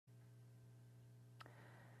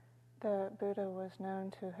The Buddha was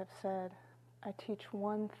known to have said, "I teach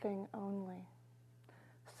one thing only,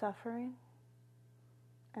 suffering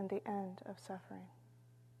and the end of suffering."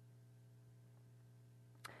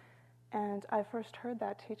 And I first heard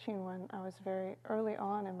that teaching when I was very early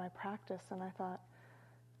on in my practice, and I thought,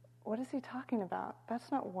 what is he talking about?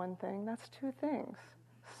 That's not one thing, that's two things,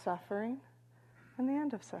 suffering and the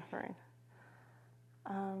end of suffering.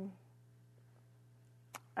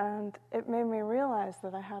 And it made me realize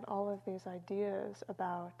that I had all of these ideas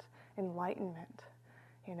about enlightenment,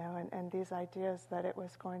 and these ideas that it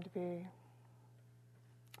was going to be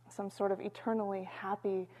some sort of eternally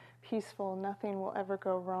happy, peaceful, nothing will ever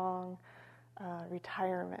go wrong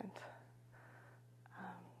retirement.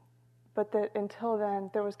 But that until then,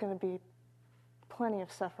 there was going to be plenty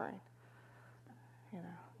of suffering,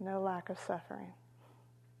 no lack of suffering.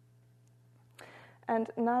 And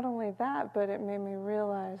not only that, but it made me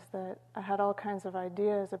realize that I had all kinds of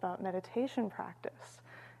ideas about meditation practice.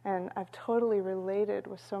 And I've totally related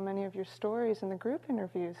with so many of your stories in the group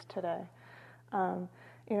interviews today.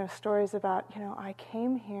 Stories about, I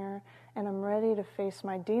came here and I'm ready to face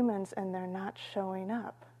my demons and they're not showing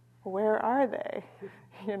up. Where are they?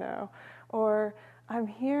 Or I'm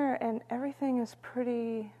here and everything is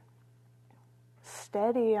pretty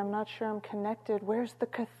steady. I'm not sure I'm connected. Where's the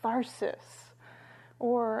catharsis?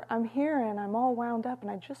 Or I'm here and I'm all wound up and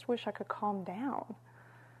I just wish I could calm down.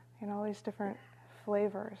 All these different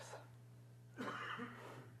flavors.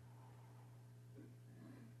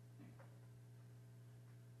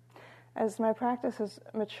 As my practice has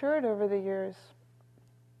matured over the years,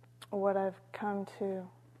 what I've come to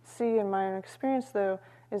see in my own experience, though,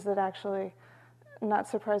 is that actually, not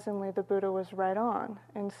surprisingly, the Buddha was right on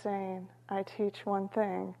in saying, I teach one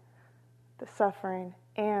thing, the suffering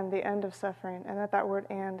and the end of suffering, and that word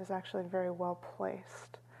 "and" is actually very well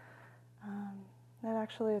placed. That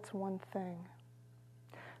actually it's one thing.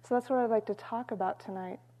 So that's what I'd like to talk about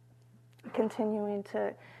tonight, continuing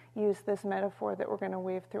to use this metaphor that we're going to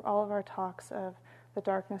weave through all of our talks of the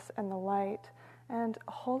darkness and the light, and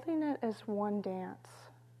holding it as one dance,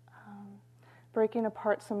 breaking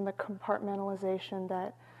apart some of the compartmentalization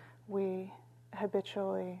that we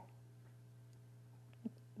habitually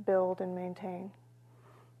build and maintain.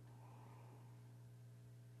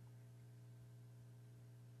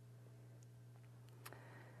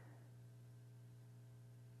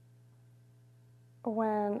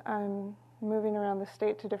 When I'm moving around the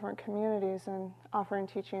state to different communities and offering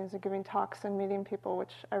teachings and giving talks and meeting people,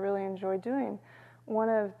 which I really enjoy doing, one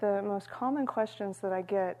of the most common questions that I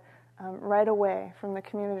get right away from the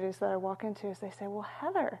communities that I walk into is they say, well,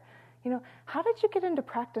 Heather, how did you get into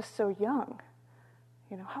practice so young?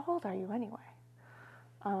 How old are you anyway?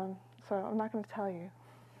 So I'm not going to tell you.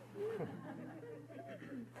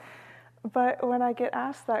 But when I get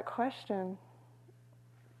asked that question,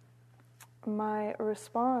 my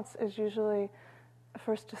response is usually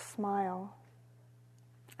first to smile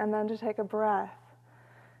and then to take a breath.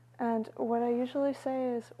 And what I usually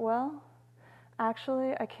say is, well,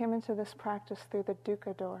 actually I came into this practice through the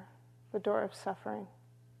dukkha door, the door of suffering.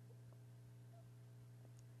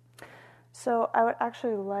 So I would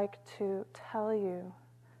actually like to tell you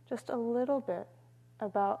just a little bit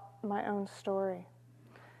about my own story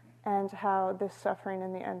and how this suffering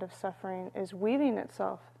and the end of suffering is weaving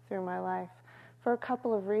itself through my life for a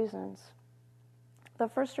couple of reasons. The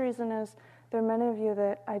first reason is there are many of you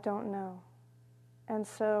that I don't know. And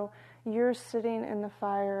so you're sitting in the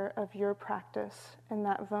fire of your practice in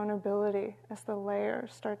that vulnerability as the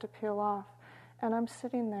layers start to peel off. And I'm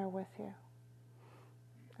sitting there with you.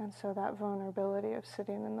 And so that vulnerability of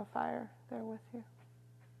sitting in the fire there with you.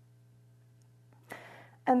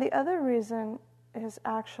 And the other reason is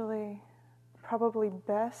actually probably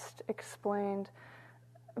best explained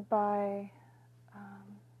by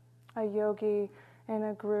a yogi in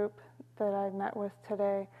a group that I met with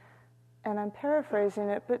today, and I'm paraphrasing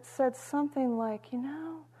it, but said something like,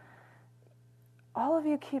 all of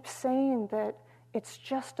you keep saying that it's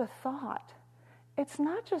just a thought. It's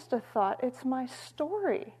not just a thought, it's my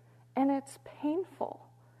story, and it's painful.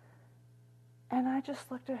 And I just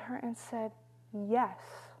looked at her and said, yes.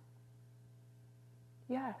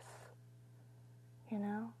 Yes.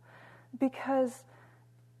 Because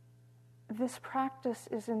this practice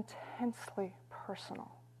is intensely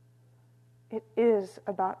personal. It is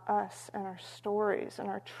about us and our stories and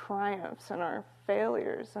our triumphs and our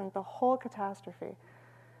failures and the whole catastrophe.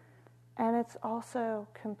 And it's also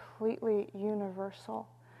completely universal.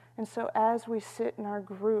 And so as we sit in our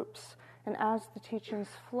groups and as the teachings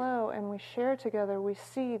flow and we share together, we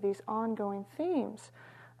see these ongoing themes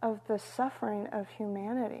of the suffering of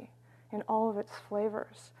humanity in all of its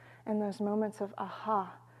flavors. and those moments of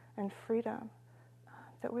aha and freedom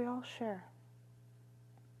that we all share.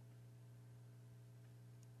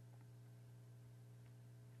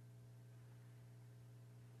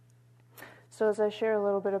 So as I share a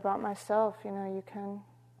little bit about myself, you can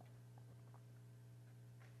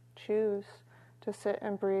choose to sit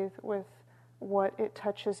and breathe with what it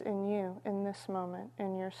touches in you in this moment,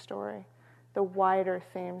 in your story. The wider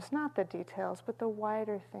themes, not the details, but the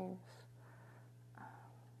wider themes.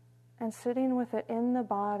 And sitting with it in the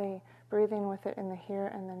body, breathing with it in the here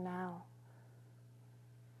and the now.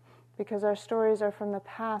 Because our stories are from the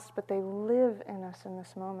past, but they live in us in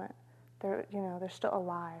this moment. They're still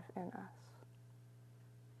alive in us.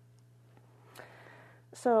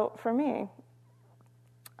 So for me,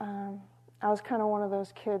 I was kind of one of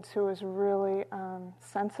those kids who was really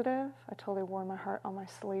sensitive. I totally wore my heart on my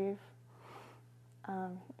sleeve.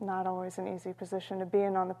 Not always an easy position to be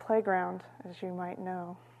in on the playground, as you might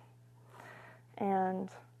know. And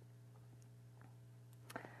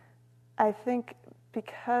I think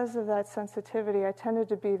because of that sensitivity, I tended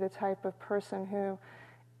to be the type of person who,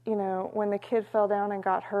 when the kid fell down and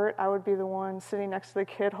got hurt, I would be the one sitting next to the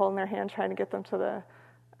kid holding their hand trying to get them to the,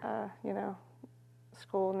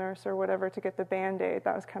 school nurse or whatever to get the Band-Aid.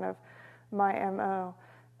 That was kind of my MO.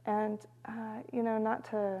 And, not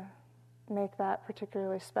to make that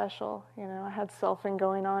particularly special. I had selfing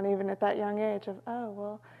going on even at that young age of, oh,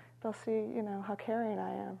 well, they'll see, how caring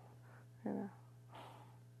I am.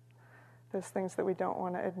 Those things that we don't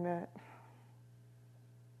want to admit.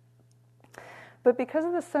 But because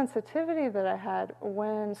of the sensitivity that I had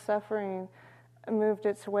when suffering moved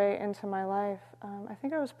its way into my life, I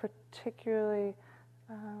think I was particularly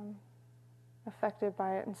affected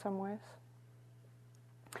by it in some ways.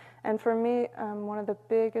 And for me, one of the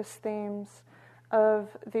biggest themes of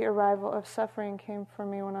the arrival of suffering came for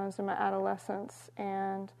me when I was in my adolescence.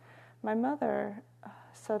 And my mother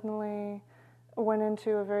suddenly went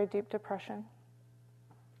into a very deep depression.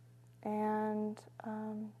 And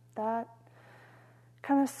that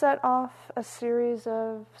kind of set off a series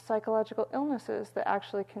of psychological illnesses that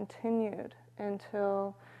actually continued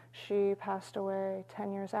until she passed away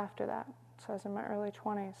 10 years after that. So I was in my early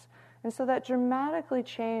 20s. And so that dramatically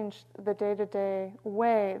changed the day-to-day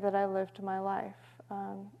way that I lived my life.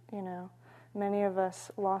 Many of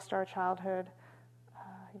us lost our childhood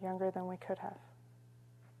younger than we could have.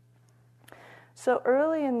 So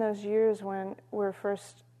early in those years when we're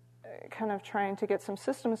first kind of trying to get some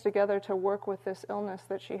systems together to work with this illness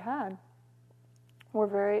that she had, were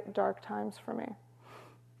very dark times for me.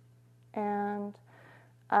 And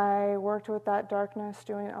I worked with that darkness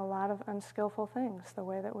doing a lot of unskillful things the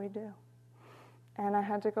way that we do. And I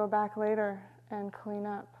had to go back later and clean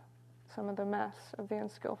up some of the mess of the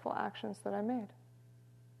unskillful actions that I made.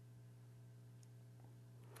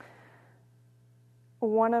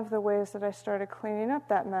 One of the ways that I started cleaning up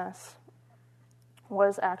that mess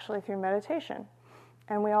was actually through meditation.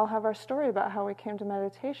 And we all have our story about how we came to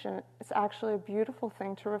meditation. It's actually a beautiful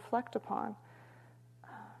thing to reflect upon.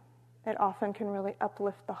 It often can really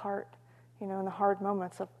uplift the heart, in the hard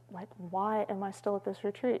moments of, like, why am I still at this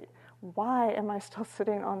retreat? Why am I still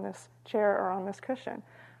sitting on this chair or on this cushion?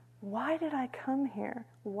 Why did I come here?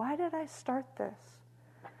 Why did I start this?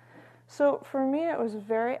 So for me, it was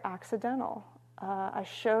very accidental. I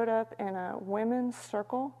showed up in a women's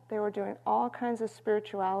circle. They were doing all kinds of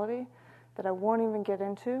spirituality that I won't even get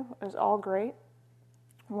into. It was all great.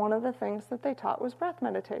 One of the things that they taught was breath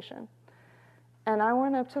meditation. And I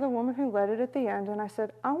went up to the woman who led it at the end, and I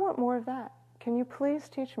said, I want more of that. Can you please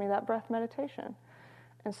teach me that breath meditation?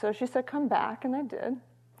 And so she said, come back, and I did,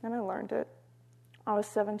 and I learned it. I was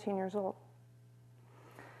 17 years old.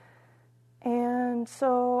 And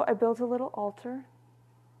so I built a little altar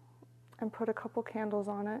and put a couple candles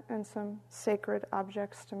on it and some sacred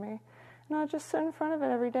objects to me. And I'd just sit in front of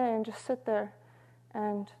it every day and just sit there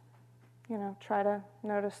and, try to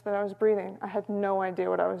notice that I was breathing. I had no idea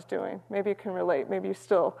what I was doing. Maybe you can relate. Maybe you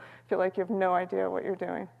still feel like you have no idea what you're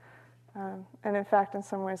doing. And in fact, in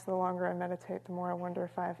some ways, the longer I meditate, the more I wonder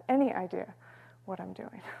if I have any idea what I'm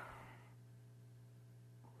doing.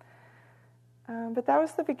 But that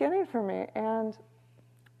was the beginning for me. And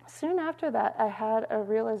soon after that, I had a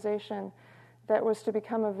realization that was to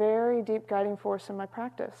become a very deep guiding force in my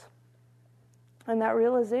practice. And that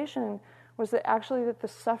realization was that actually that the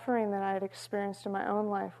suffering that I had experienced in my own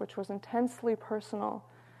life, which was intensely personal,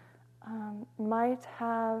 might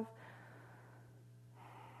have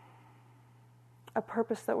a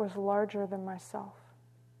purpose that was larger than myself.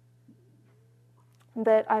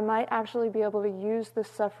 That I might actually be able to use this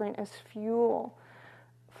suffering as fuel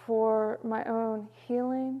for my own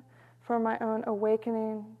healing, for my own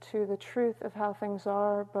awakening to the truth of how things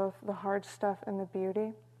are, both the hard stuff and the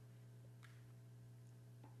beauty.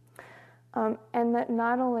 And that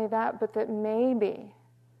not only that, but that maybe,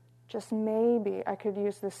 just maybe, I could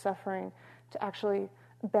use this suffering to actually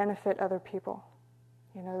benefit other people.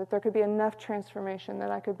 That there could be enough transformation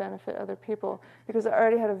that I could benefit other people, because I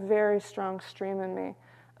already had a very strong stream in me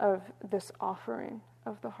of this offering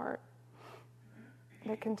of the heart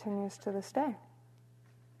that continues to this day.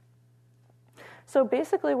 So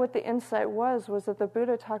basically what the insight was that the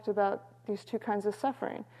Buddha talked about these two kinds of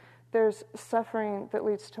suffering. There's suffering that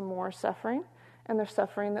leads to more suffering, and there's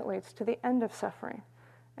suffering that leads to the end of suffering.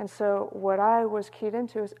 And so what I was keyed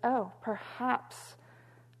into is, perhaps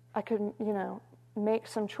I could, make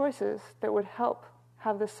some choices that would help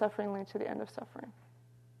have this suffering lead to the end of suffering.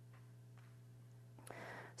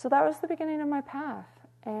 So that was the beginning of my path.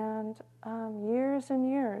 And years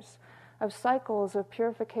and years of cycles of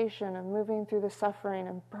purification, of moving through the suffering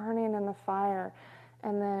and burning in the fire,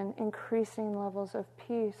 and then increasing levels of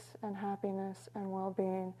peace and happiness and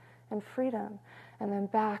well-being and freedom, and then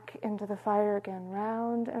back into the fire again,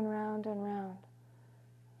 round and round and round,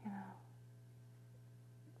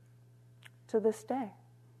 to this day.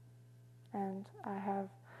 And I have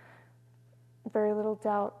very little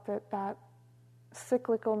doubt that that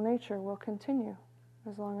cyclical nature will continue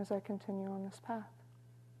as long as I continue on this path.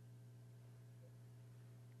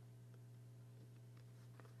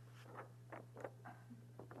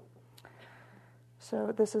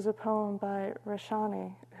 So this is a poem by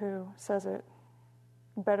Rashani, who says it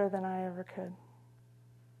better than I ever could.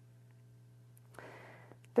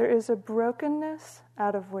 There is a brokenness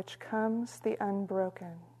out of which comes the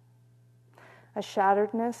unbroken, a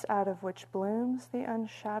shatteredness out of which blooms the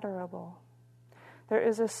unshatterable. There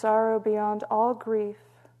is a sorrow beyond all grief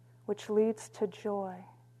which leads to joy,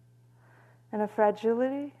 and a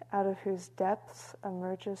fragility out of whose depths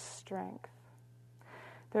emerges strength.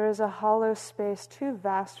 There is a hollow space too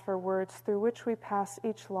vast for words through which we pass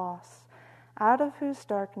each loss, out of whose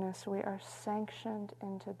darkness we are sanctioned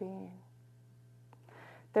into being.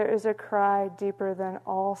 There is a cry deeper than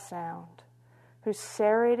all sound, whose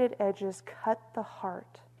serrated edges cut the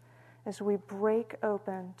heart as we break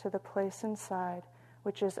open to the place inside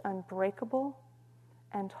which is unbreakable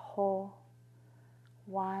and whole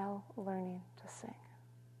while learning to sing.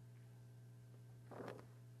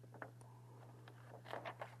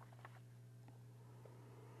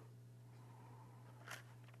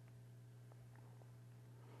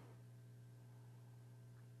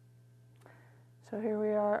 So here we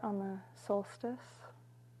are on the solstice,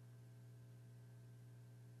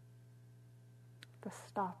 the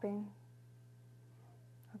stopping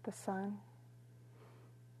of the sun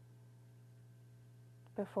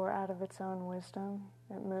before, out of its own wisdom,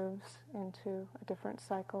 it moves into a different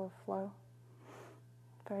cycle of flow.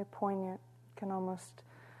 Very poignant. You can almost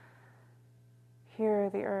hear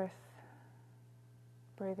the earth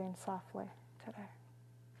breathing softly today.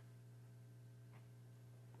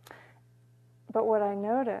 But what I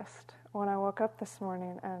noticed when I woke up this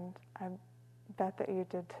morning, and I bet that you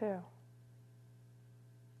did too,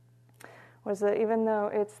 was that even though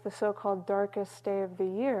it's the so-called darkest day of the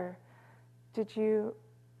year, did you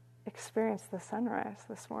experience the sunrise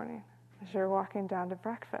this morning as you're walking down to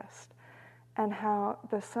breakfast? And how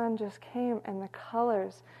the sun just came, and the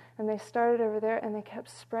colors, and they started over there, and they kept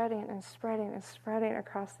spreading and spreading and spreading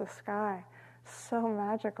across the sky. So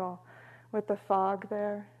magical, with the fog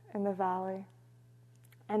there in the valley.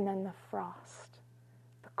 And then the frost,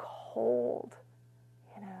 the cold,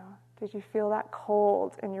 Did you feel that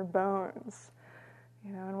cold in your bones?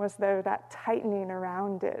 And was there that tightening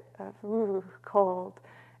around it of, ooh, cold?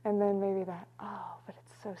 And then maybe that, oh, but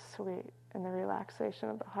it's so sweet, and the relaxation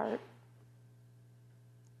of the heart.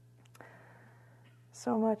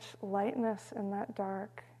 So much lightness in that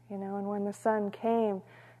dark, and when the sun came,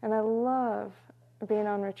 and I love being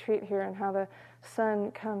on retreat here and how the sun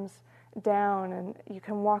comes down, and you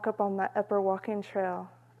can walk up on that upper walking trail,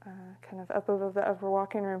 kind of up above the upper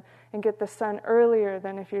walking room, and get the sun earlier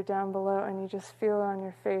than if you're down below, and you just feel it on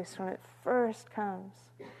your face when it first comes.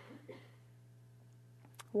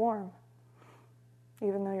 Warm,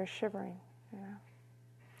 even though you're shivering,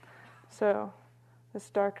 So, this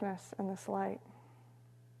darkness and this light.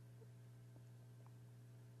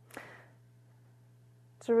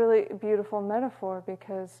 It's a really beautiful metaphor,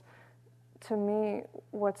 because to me,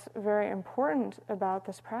 what's very important about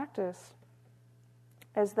this practice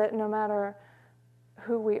is that no matter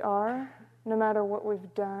who we are, no matter what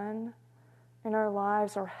we've done in our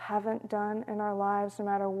lives or haven't done in our lives, no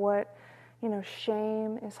matter what,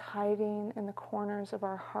 shame is hiding in the corners of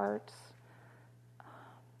our hearts,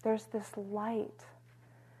 There's this light.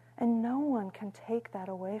 And no one can take that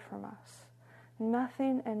away from us.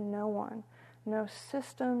 Nothing and no one. No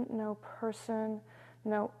system, no person,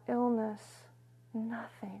 no illness,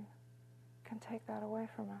 nothing can take that away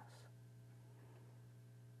from us.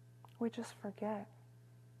 We just forget.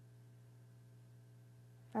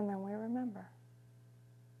 And then we remember.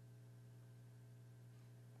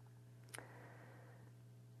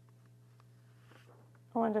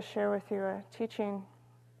 I wanted to share with you a teaching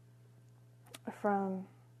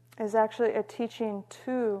is actually a teaching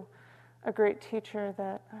to a great teacher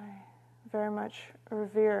that I very much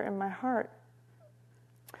revere in my heart.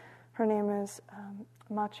 Her name is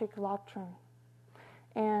Machik Lotrin,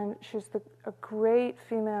 and she's a great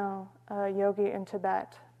female yogi in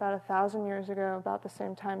Tibet, about 1,000 years ago, about the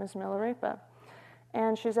same time as Milarepa.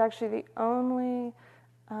 And she's actually the only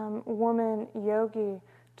woman yogi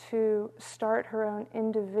to start her own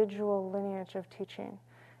individual lineage of teaching.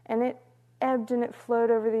 And it ebbed and it flowed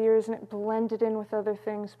over the years and it blended in with other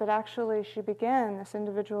things, but actually she began this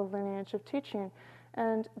individual lineage of teaching,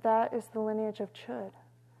 and that is the lineage of Chud.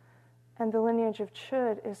 And the lineage of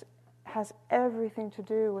Chud has everything to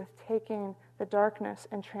do with taking the darkness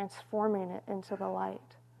and transforming it into the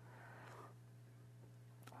light.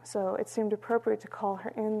 So it seemed appropriate to call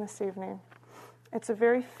her in this evening. It's a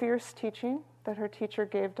very fierce teaching that her teacher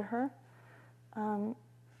gave to her.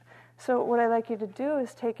 So what I'd like you to do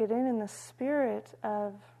is take it in the spirit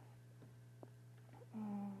of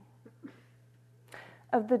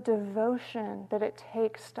the devotion that it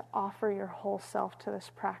takes to offer your whole self to this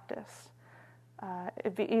practice.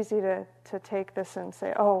 It'd be easy to take this and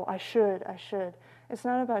say, oh, I should. It's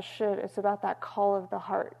not about should, it's about that call of the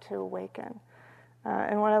heart to awaken.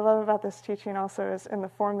 And what I love about this teaching also is in the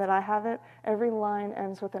form that I have it, every line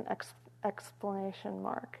ends with an exclamation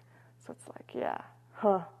mark. So it's like, yeah,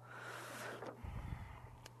 huh.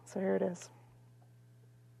 So here it is.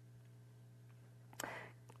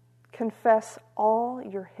 Confess all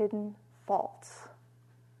your hidden faults.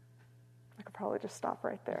 I could probably just stop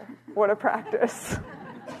right there. What a practice.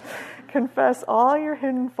 Confess all your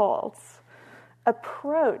hidden faults.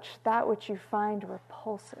 Approach that which you find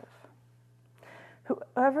repulsive.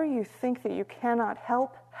 Whoever you think that you cannot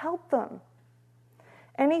help, help them.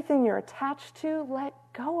 Anything you're attached to, let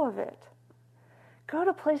go of it. Go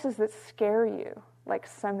to places that scare you, like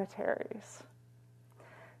cemeteries.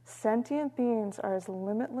 Sentient beings are as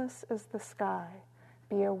limitless as the sky.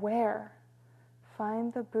 Be aware.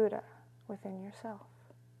 Find the Buddha within yourself.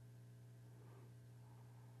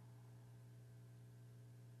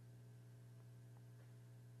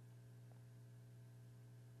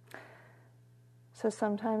 So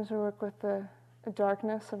sometimes we work with the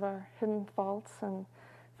darkness of our hidden faults and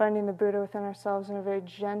finding the Buddha within ourselves in a very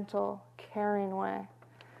gentle, caring way.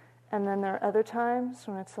 And then there are other times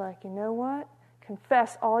when it's like, you know what?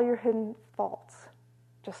 Confess all your hidden faults.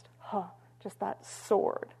 Just that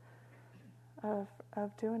sword of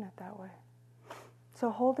doing it that way.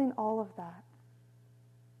 So holding all of that.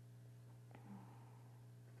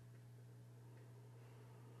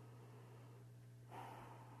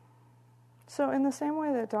 So in the same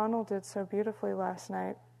way that Donald did so beautifully last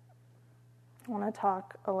night, I want to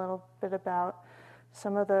talk a little bit about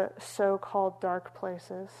some of the so-called dark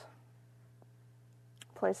places.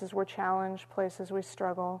 Places we're challenged, places we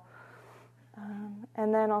struggle.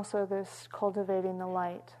 And then also this cultivating the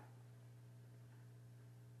light.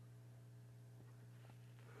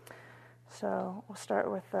 So we'll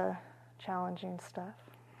start with the challenging stuff.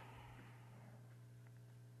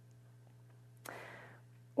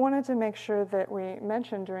 Wanted to make sure that we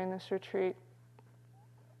mentioned during this retreat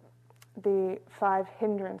the 5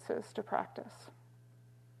 hindrances to practice.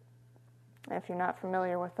 If you're not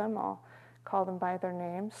familiar with them, I'll call them by their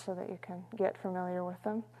names so that you can get familiar with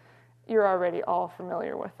them. You're already all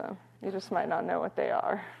familiar with them. You just might not know what they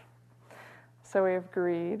are. So we have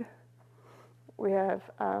greed. We have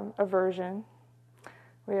aversion.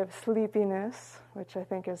 We have sleepiness, which I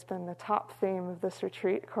think has been the top theme of this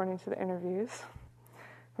retreat, according to the interviews.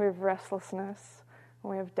 We have restlessness. And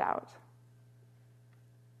we have doubt.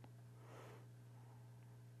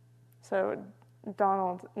 So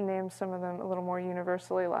Donald named some of them a little more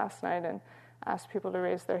universally last night and asked people to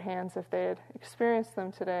raise their hands if they had experienced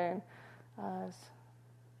them today. And it's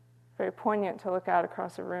very poignant to look out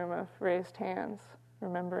across a room of raised hands,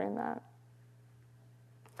 remembering that.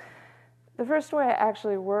 The first way I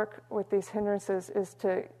actually work with these hindrances is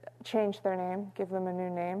to change their name, give them a new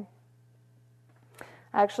name.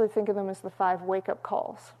 I actually think of them as the 5 wake-up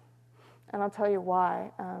calls. And I'll tell you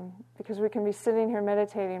why. Because we can be sitting here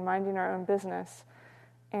meditating, minding our own business,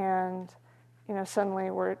 and suddenly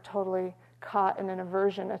we're totally caught in an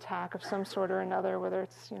aversion attack of some sort or another, whether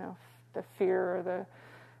it's, the fear or the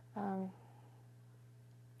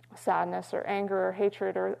sadness or anger or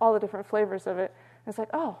hatred or all the different flavors of it. And it's like,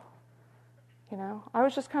 oh, I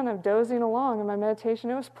was just kind of dozing along in my meditation.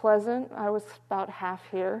 It was pleasant. I was about half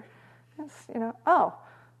here. It's, oh,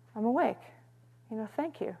 I'm awake.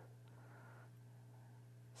 Thank you.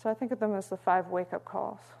 So I think of them as the 5 wake-up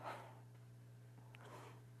calls.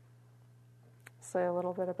 Say a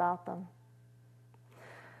little bit about them.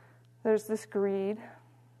 There's this greed.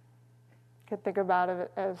 You could think about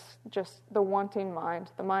it as just the wanting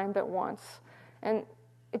mind, the mind that wants. And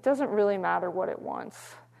it doesn't really matter what it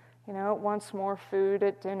wants. It wants more food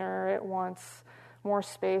at dinner. It wants more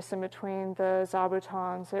space in between the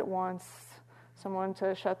zabutons. It wants someone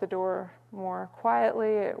to shut the door more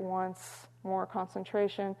quietly. It wants more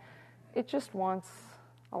concentration. It just wants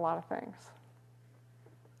a lot of things.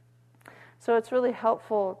 So it's really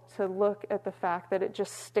helpful to look at the fact that it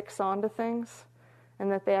just sticks onto things and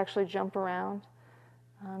that they actually jump around.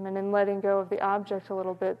 And in letting go of the object a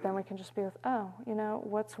little bit, then we can just be with,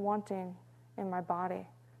 what's wanting in my body?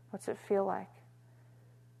 What's it feel like?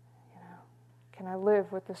 Can I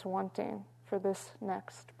live with this wanting for this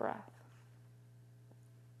next breath?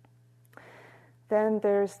 Then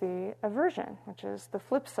there's the aversion, which is the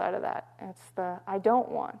flip side of that. It's the I don't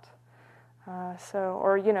want.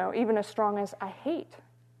 Even as strong as I hate.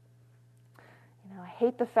 I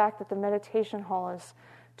hate the fact that the meditation hall is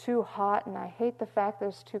too hot, and I hate the fact that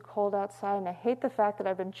it's too cold outside, and I hate the fact that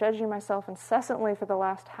I've been judging myself incessantly for the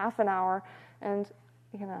last half an hour, and,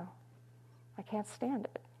 I can't stand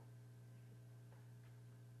it.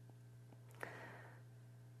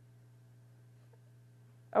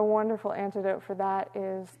 A wonderful antidote for that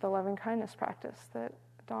is the loving kindness practice that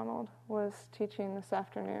Donald was teaching this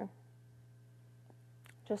afternoon.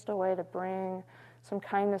 Just a way to bring some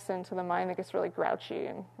kindness into the mind that gets really grouchy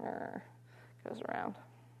and goes around.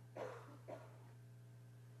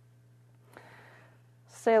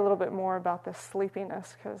 Say a little bit more about this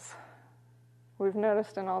sleepiness, because we've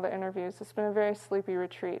noticed in all the interviews it's been a very sleepy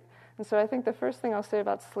retreat. And so I think the first thing I'll say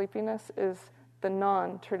about sleepiness is the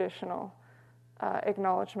non-traditional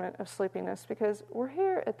acknowledgement of sleepiness, because we're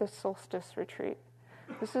here at the solstice retreat.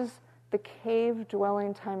 This is the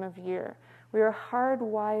cave-dwelling time of year. We are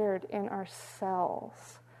hardwired in our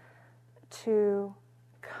cells to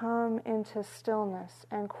come into stillness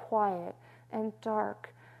and quiet and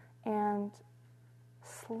dark and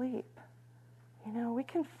sleep. We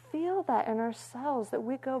can feel that in our cells, that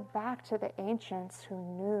we go back to the ancients who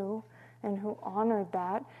knew and who honored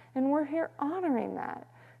that, and we're here honoring that.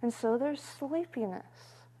 And so there's sleepiness,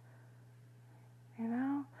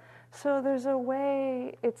 So there's a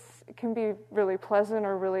way, it can be really pleasant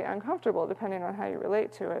or really uncomfortable, depending on how you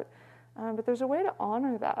relate to it. But there's a way to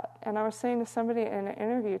honor that. And I was saying to somebody in an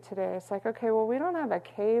interview today, it's like, okay, well, we don't have a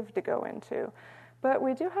cave to go into, but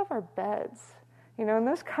we do have our beds, and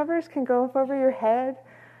those covers can go up over your head,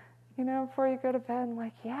 before you go to bed.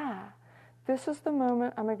 And this is the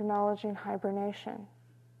moment I'm acknowledging hibernation.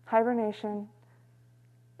 Hibernation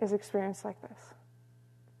is experienced like this.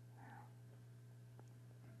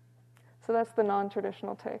 So that's the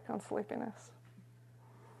non-traditional take on sleepiness.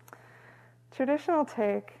 Traditional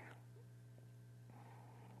take,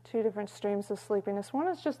 2 different streams of sleepiness. One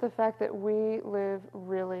is just the fact that we live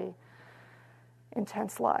really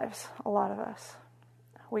intense lives, a lot of us.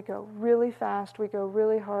 We go really fast, we go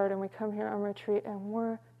really hard, and we come here on retreat and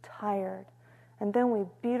we're tired. And then we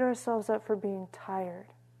beat ourselves up for being tired.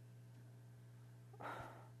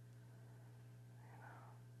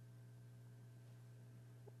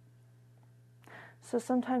 So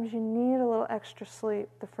sometimes you need a little extra sleep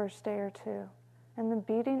the first day or 2. And the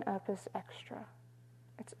beating up is extra.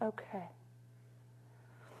 It's okay.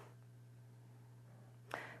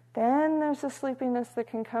 Then there's a sleepiness that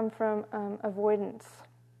can come from avoidance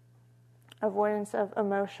of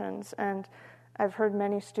emotions. And I've heard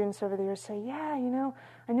many students over the years say, I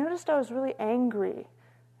noticed I was really angry.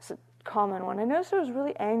 It's a common one. I noticed I was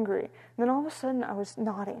really angry. And then all of a sudden I was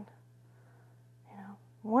nodding.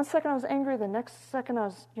 One second I was angry, the next second I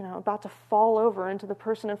was, about to fall over into the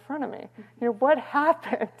person in front of me. What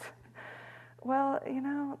happened? Well,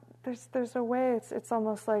 there's a way, it's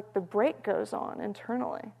almost like the brake goes on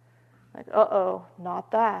internally. Like,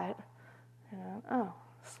 not that.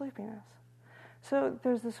 Sleepiness. So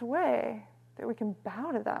there's this way that we can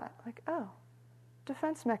bow to that. Like,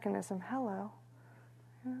 defense mechanism, hello.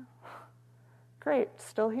 Great,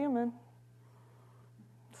 still human.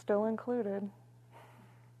 Still included.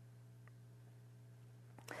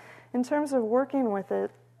 In terms of working with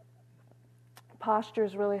it, posture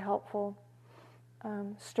is really helpful.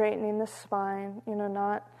 Straightening the spine,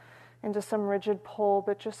 not into some rigid pole,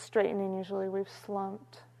 but just straightening. Usually we've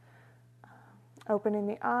slumped. Opening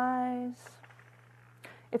the eyes.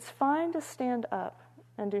 It's fine to stand up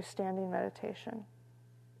and do standing meditation.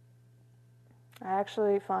 I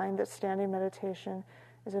actually find that standing meditation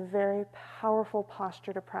is a very powerful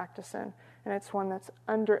posture to practice in, and it's one that's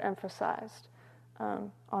underemphasized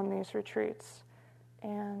on these retreats.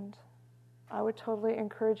 And I would totally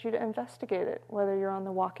encourage you to investigate it, whether you're on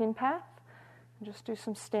the walking path, and just do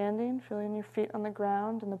some standing, feeling your feet on the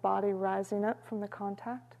ground and the body rising up from the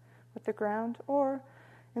contact with the ground, or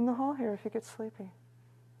in the hall here if you get sleepy.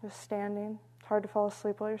 Just standing. It's hard to fall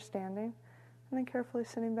asleep while you're standing, and then carefully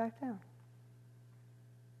sitting back down.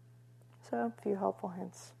 So, a few helpful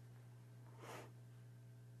hints.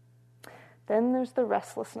 Then there's the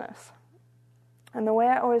restlessness. And the way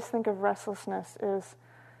I always think of restlessness is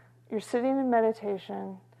you're sitting in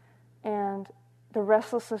meditation and the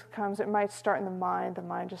restlessness comes. It might start in the mind. The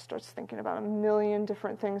mind just starts thinking about a million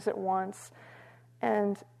different things at once.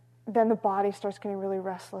 And then the body starts getting really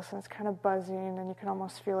restless and it's kind of buzzing and you can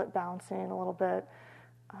almost feel it bouncing a little bit.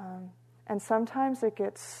 And sometimes it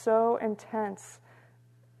gets so intense.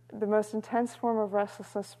 The most intense form of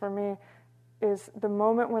restlessness for me is the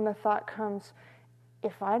moment when the thought comes,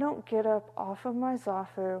 if I don't get up off of my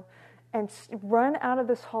zafu and run out of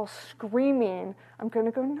this hall screaming, I'm going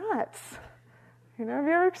to go nuts. Have you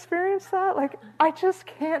ever experienced that? Like, I just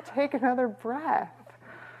can't take another breath.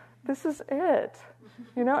 This is it.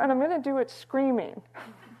 And I'm going to do it screaming.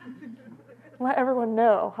 Let everyone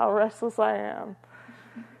know how restless I am.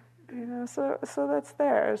 So that's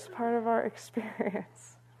there as part of our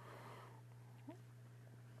experience.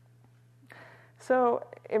 So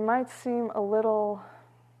it might seem a little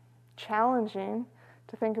challenging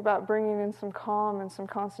to think about bringing in some calm and some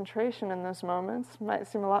concentration in those moments. It might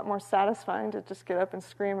seem a lot more satisfying to just get up and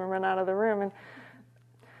scream and run out of the room.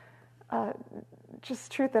 And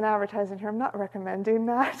just truth in advertising here, I'm not recommending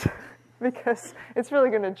that because it's really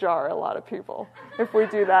going to jar a lot of people if we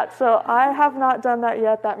do that. So I have not done that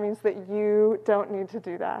yet. That means that you don't need to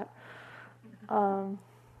do that.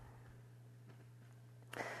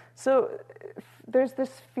 So there's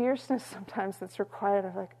this fierceness sometimes that's required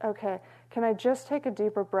of like, okay, can I just take a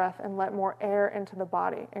deeper breath and let more air into the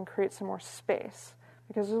body and create some more space?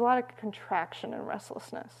 Because there's a lot of contraction and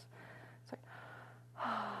restlessness. It's like,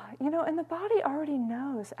 and the body already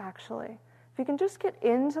knows, actually. If you can just get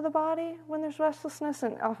into the body when there's restlessness,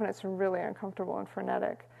 and often it's really uncomfortable and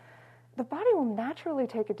frenetic, the body will naturally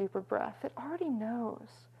take a deeper breath. It already knows.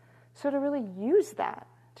 So to really use that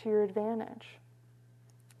to your advantage,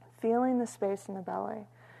 feeling the space in the belly,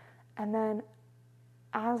 and then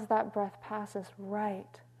as that breath passes,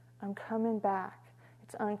 I'm coming back.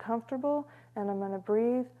 It's uncomfortable, and I'm going to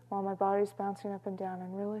breathe while my body's bouncing up and down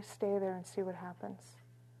and really stay there and see what happens.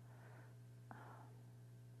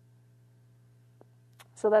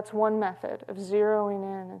 So that's one method of zeroing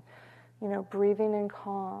in and, breathing in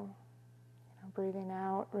calm. Breathing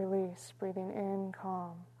out, release. Breathing in,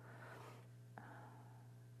 calm.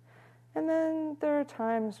 And then there are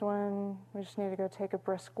times when we just need to go take a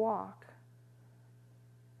brisk walk.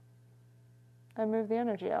 I move the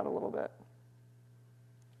energy out a little bit.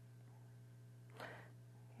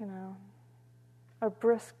 A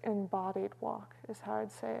brisk embodied walk is how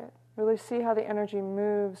I'd say it. Really see how the energy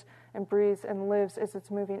moves and breathes and lives as it's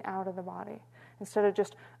moving out of the body. Instead of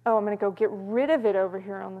just, I'm going to go get rid of it over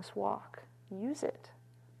here on this walk. Use it.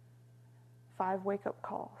 5 wake-up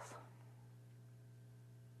calls.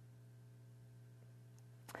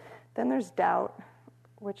 Then there's doubt,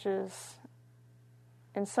 which is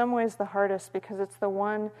in some ways the hardest because it's the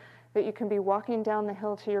one that you can be walking down the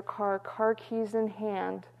hill to your car keys in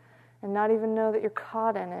hand, and not even know that you're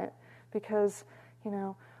caught in it because,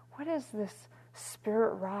 what is this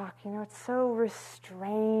spirit rock? It's so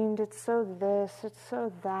restrained, it's so this, it's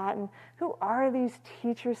so that, and who are these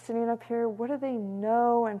teachers sitting up here? What do they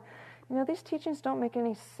know? And, these teachings don't make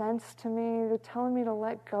any sense to me. They're telling me to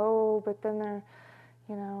let go, but then they're,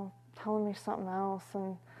 telling me something else,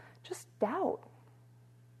 and just doubt.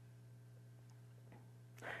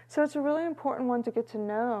 So it's a really important one to get to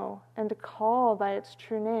know and to call by its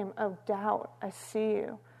true name. Oh, doubt, I see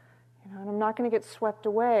you. And I'm not going to get swept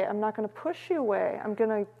away. I'm not going to push you away.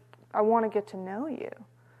 I want to get to know you,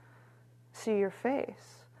 see your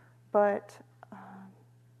face, but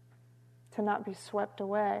to not be swept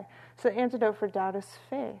away. So the antidote for doubt is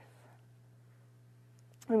faith.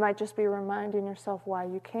 It might just be reminding yourself why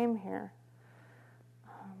you came here,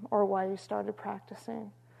 or why you started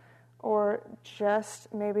practicing, or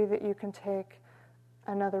just maybe that you can take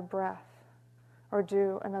another breath, or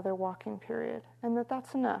do another walking period, and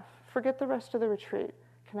that's enough. Forget the rest of the retreat.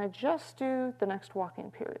 Can I just do the next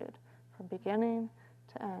walking period from beginning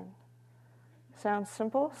to end? Sounds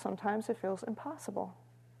simple. Sometimes it feels impossible.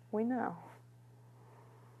 We know.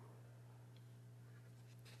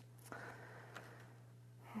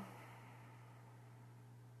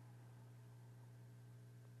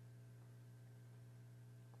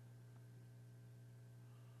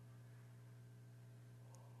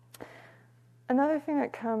 Another thing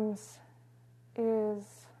that comes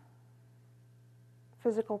is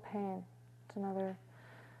physical pain. It's another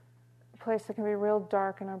place that can be real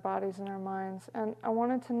dark in our bodies and our minds. And I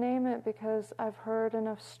wanted to name it because I've heard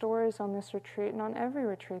enough stories on this retreat and on every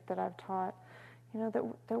retreat that I've taught,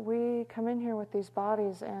 that we come in here with these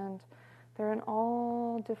bodies and they're in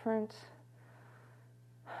all different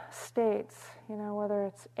states, whether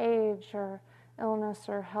it's age or illness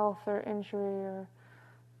or health or injury or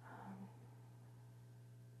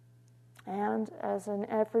and as in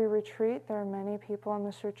every retreat, there are many people on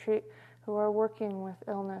this retreat who are working with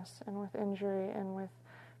illness and with injury and with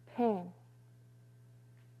pain.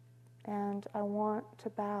 And I want to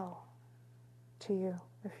bow to you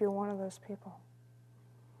if you're one of those people.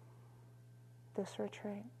 This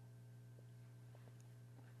retreat.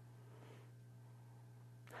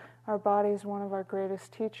 Our body is one of our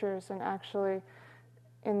greatest teachers, and actually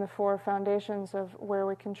in the 4 foundations of where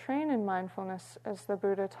we can train in mindfulness, as the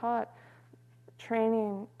Buddha taught,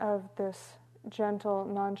 training of this gentle,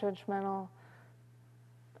 non-judgmental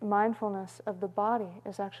mindfulness of the body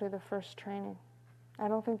is actually the first training. I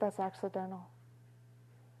don't think that's accidental.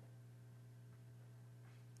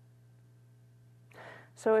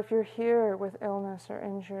 So if you're here with illness or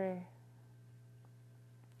injury,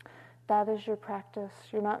 that is your practice.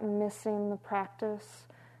 You're not missing the practice.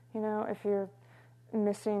 If you're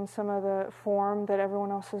missing some of the form that everyone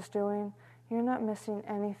else is doing, you're not missing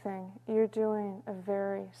anything. You're doing a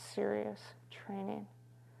very serious training.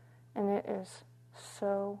 And it is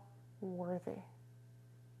so worthy.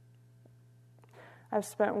 I've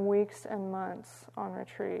spent weeks and months on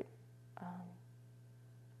retreat.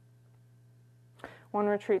 One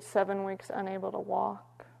retreat, 7 weeks unable to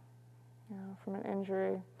walk, from an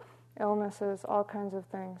injury, illnesses, all kinds of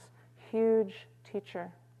things. Huge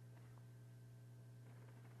teacher.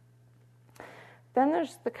 Then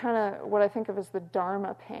there's the kind of what I think of as the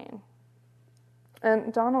Dharma pain.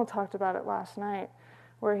 And Donald talked about it last night,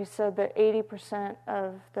 where he said that 80%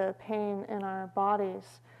 of the pain in our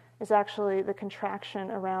bodies is actually the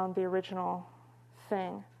contraction around the original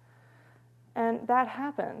thing. And that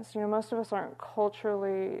happens. Most of us aren't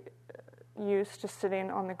culturally used to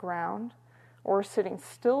sitting on the ground or sitting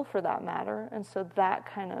still for that matter, and so that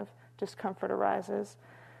kind of discomfort arises.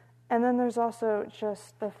 And then there's also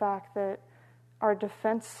just the fact that our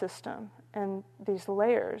defense system and these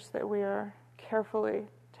layers that we are carefully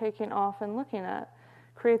taking off and looking at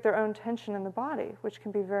create their own tension in the body, which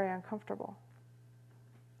can be very uncomfortable.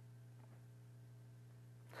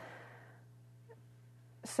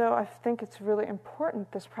 So I think it's really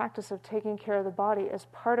important, this practice of taking care of the body as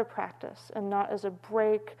part of practice and not as a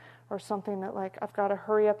break or something that I've got to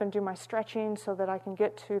hurry up and do my stretching so that I can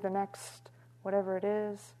get to the next whatever it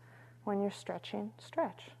is. When you're stretching,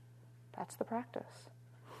 stretch. That's the practice.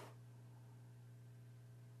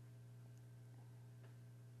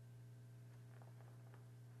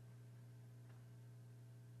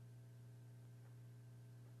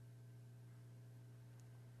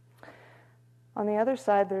 On the other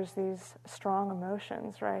side, there's these strong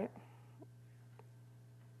emotions, right?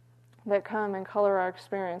 That come and color our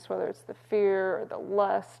experience, whether it's the fear or the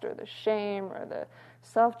lust or the shame or the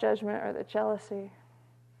self-judgment or the jealousy.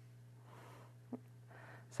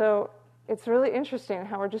 So it's really interesting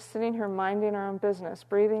how we're just sitting here minding our own business,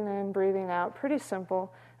 breathing in, breathing out, pretty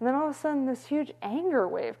simple. And then all of a sudden this huge anger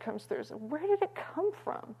wave comes through. So where did it come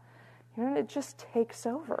from? And it just takes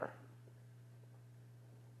over.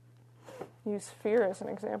 Use fear as an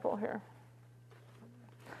example here.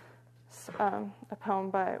 It's a poem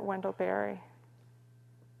by Wendell Berry.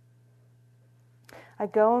 I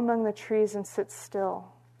go among the trees and sit still.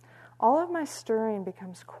 All of my stirring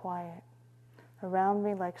becomes quiet. Around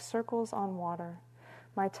me like circles on water.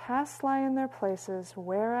 My tasks lie in their places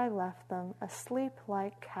where I left them, asleep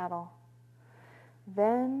like cattle.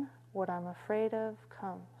 Then what I'm afraid of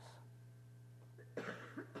comes.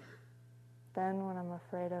 Then what I'm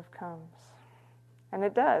afraid of comes. And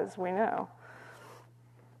it does, we know.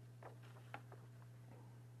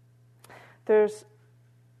 There's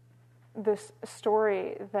this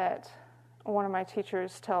story that one of my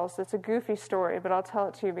teachers tells. It's a goofy story, but I'll tell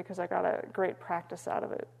it to you because I got a great practice out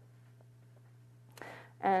of it.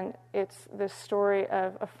 And it's this story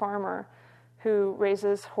of a farmer who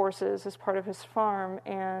raises horses as part of his farm,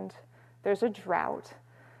 and there's a drought.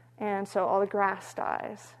 And so all the grass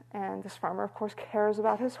dies. And this farmer, of course, cares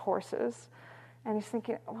about his horses. And he's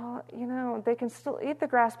thinking, well, they can still eat the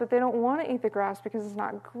grass, but they don't want to eat the grass because it's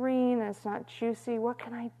not green and it's not juicy. What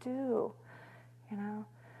can I do?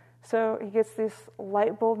 So he gets this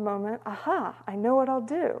light bulb moment. Aha, I know what I'll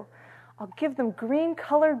do. I'll give them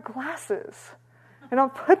green-colored glasses, and I'll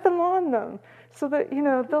put them on them so that,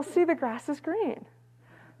 they'll see the grass is green.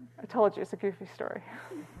 I told you, it's a goofy story.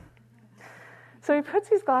 So he puts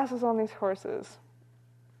these glasses on these horses,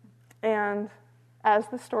 and as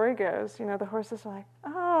the story goes, the horses are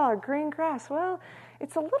like, green grass. Well,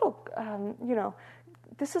 it's a little,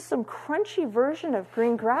 this is some crunchy version of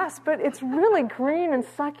green grass, but it's really green and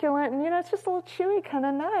succulent, and, it's just a little chewy, kind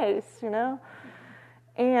of nice,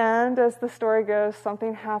 And as the story goes,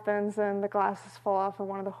 something happens, and the glasses fall off of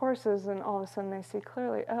one of the horses, and all of a sudden they see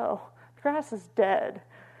clearly, the grass is dead.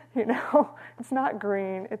 It's not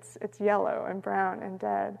green, it's yellow and brown and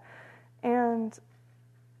dead. And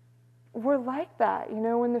we're like that,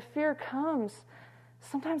 when the fear comes,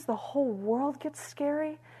 sometimes the whole world gets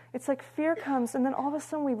scary. It's like fear comes, and then all of a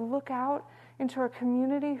sudden we look out into our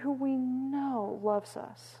community who we know loves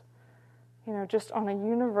us, just on a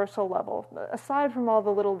universal level, aside from all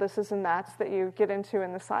the little thises and that's that you get into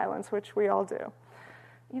in the silence, which we all do.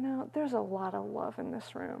 There's a lot of love in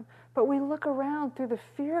this room. But we look around through the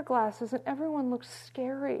fear glasses and everyone looks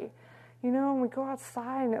scary. And we go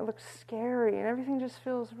outside and it looks scary and everything just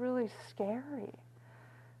feels really scary.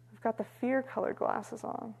 We've got the fear-colored glasses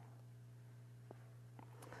on.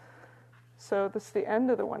 So this is the end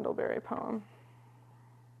of the Wendell-Berry poem.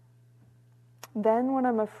 Then what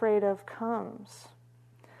I'm afraid of comes.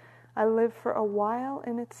 I live for a while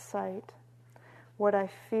in its sight. What I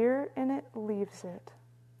fear in it leaves it.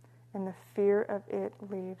 And the fear of it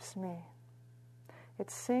leaves me. It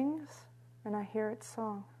sings, and I hear its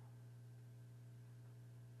song.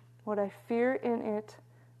 What I fear in it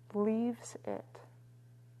leaves it,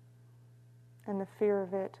 and the fear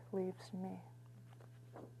of it leaves me.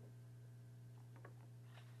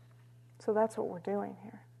 So that's what we're doing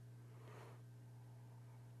here.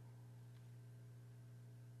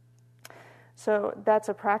 So that's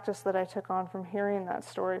a practice that I took on from hearing that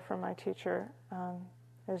story from my teacher.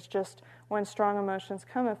 Is just when strong emotions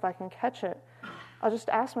come, if I can catch it, I'll just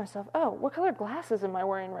ask myself, what color glasses am I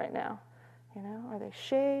wearing right now? Are they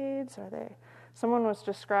shades? Are they... Someone was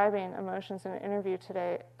describing emotions in an interview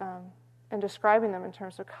today and describing them in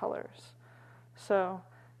terms of colors. So,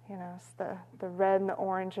 it's the red and the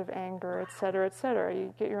orange of anger, et cetera, et cetera.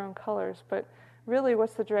 You get your own colors. But really,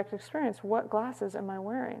 what's the direct experience? What glasses am I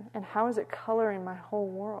wearing? And how is it coloring my whole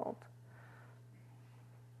world?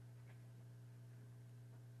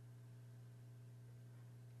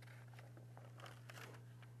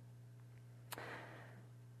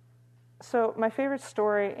 So my favorite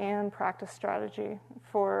story and practice strategy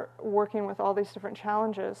for working with all these different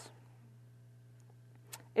challenges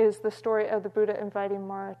is the story of the Buddha inviting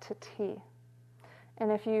Mara to tea.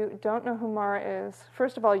 And if you don't know who Mara is,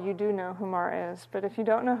 first of all, you do know who Mara is, but if you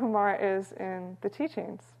don't know who Mara is in the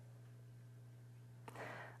teachings,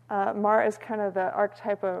 Mara is kind of the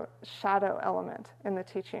archetypal shadow element in the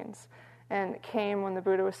teachings, and came when the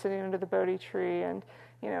Buddha was sitting under the Bodhi tree, and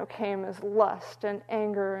came as lust and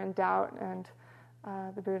anger and doubt, and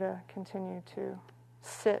the Buddha continued to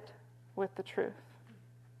sit with the truth.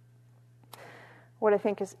 What I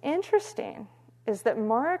think is interesting is that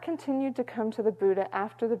Mara continued to come to the Buddha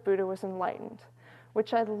after the Buddha was enlightened,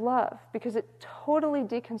 which I love because it totally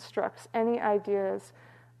deconstructs any ideas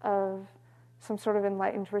of some sort of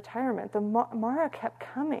enlightened retirement. The Mara kept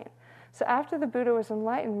coming. So after the Buddha was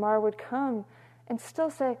enlightened, Mara would come and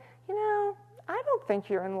still say, I don't think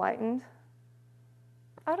you're enlightened.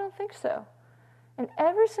 I don't think so. And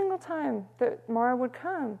every single time that Mara would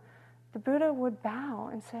come, the Buddha would bow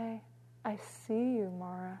and say, I see you,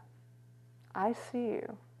 Mara. I see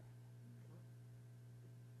you.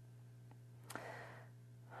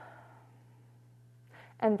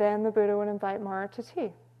 And then the Buddha would invite Mara to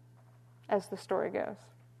tea, as the story goes.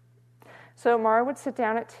 So Mara would sit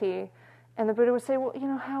down at tea, and the Buddha would say, well,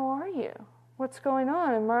 how are you? What's going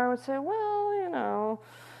on? And Mara would say, well,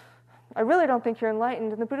 I really don't think you're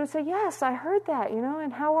enlightened. And the Buddha would say, yes, I heard that,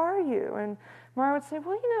 and how are you? And Mara would say,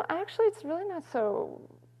 well, actually it's really not so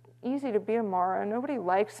easy to be a Mara. Nobody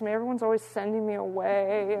likes me. Everyone's always sending me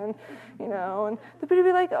away. And the Buddha would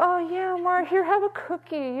be like, oh, yeah, Mara, here, have a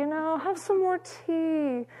cookie, have some more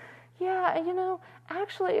tea. Yeah,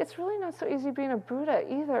 actually, it's really not so easy being a Buddha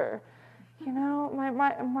either.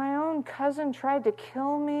 my own cousin tried to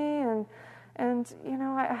kill me, and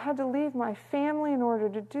I had to leave my family in order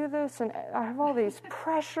to do this, and I have all these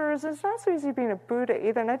pressures. It's not so easy being a Buddha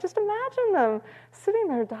either, and I just imagine them sitting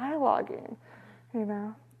there dialoguing,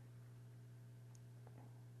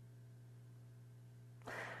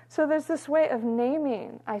 So there's this way of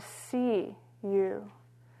naming. I see you.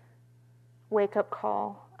 Wake up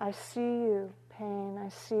call. I see you. Pain. I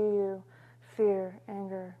see you. Fear.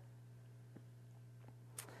 Anger.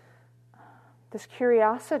 This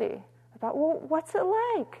curiosity about, what's it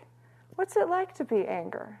like? What's it like to be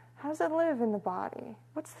anger? How does it live in the body?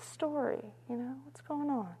 What's the story? What's going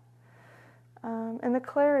on? And the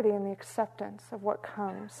clarity and the acceptance of what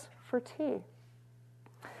comes for tea.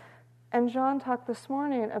 And John talked this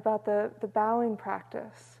morning about the bowing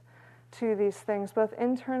practice to these things, both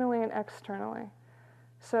internally and externally.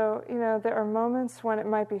 So, there are moments when it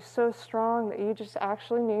might be so strong that you just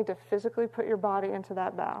actually need to physically put your body into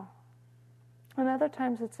that bow. And other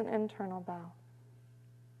times it's an internal bow.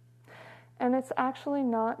 And it's actually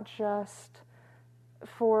not just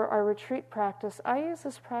for our retreat practice. I use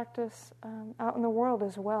this practice out in the world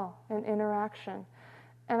as well, in interaction.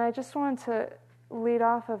 And I just wanted to lead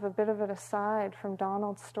off of a bit of an aside from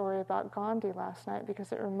Donald's story about Gandhi last night,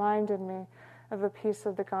 because it reminded me of a piece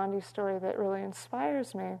of the Gandhi story that really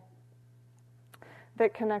inspires me,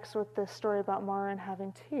 that connects with this story about Mara and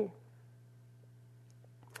having tea.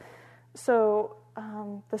 So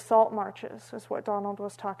the salt marches is what Donald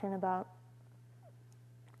was talking about.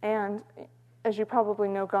 And as you probably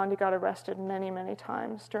know, Gandhi got arrested many, many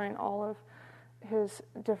times during all of his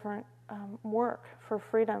different work for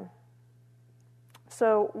freedom.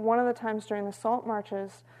 So one of the times during the salt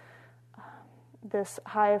marches, this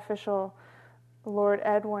high official, Lord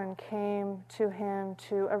Edwin, came to him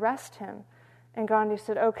to arrest him. And Gandhi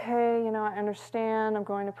said, okay, I understand, I'm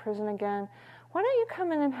going to prison again. Why don't you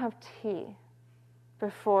come in and have tea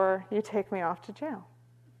before you take me off to jail?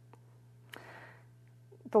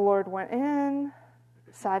 The Lord went in,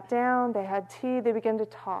 sat down, they had tea, they began to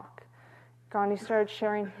talk. Gandhi started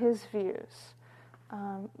sharing his views.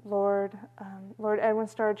 Lord Edwin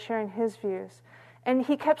started sharing his views. And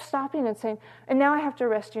he kept stopping and saying, and now I have to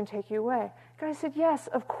arrest you and take you away. Guy said, yes,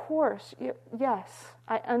 of course. Yes,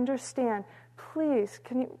 I understand. Please,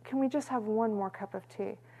 can we just have one more cup of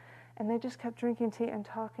tea? And they just kept drinking tea and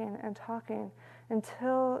talking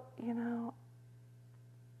until,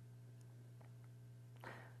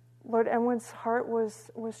 Lord Edwin's heart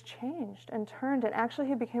was changed and turned. And actually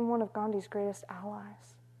he became one of Gandhi's greatest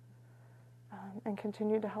allies. And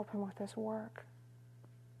continued to help him with his work.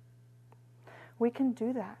 We can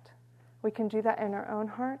do that. We can do that in our own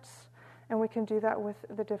hearts, and we can do that with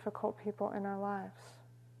the difficult people in our lives.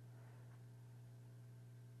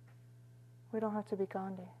 We don't have to be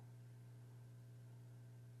Gandhi.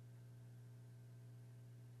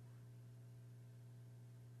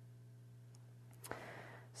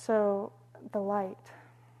 So, the light.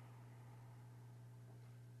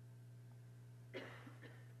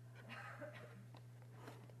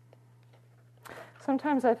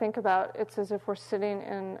 Sometimes I think about it's as if we're sitting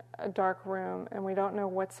in a dark room and we don't know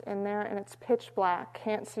what's in there, and it's pitch black,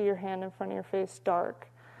 can't see your hand in front of your face, dark.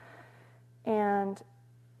 And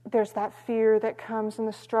there's that fear that comes, and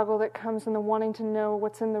the struggle that comes, and the wanting to know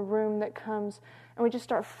what's in the room that comes, and we just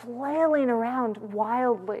start flailing around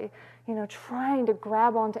wildly, trying to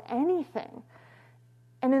grab onto anything.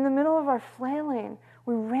 And in the middle of our flailing,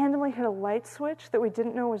 we randomly hit a light switch that we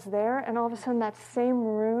didn't know was there, and all of a sudden that same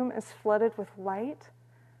room is flooded with light.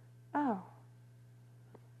 Oh,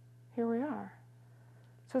 here we are.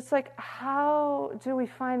 So it's like, how do we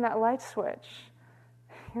find that light switch?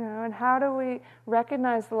 And how do we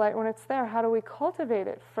recognize the light when it's there? How do we cultivate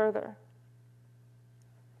it further?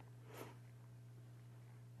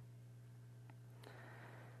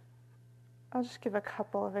 I'll just give a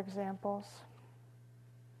couple of examples.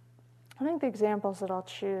 I think the examples that I'll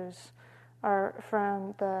choose are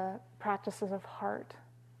from the practices of heart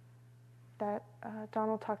that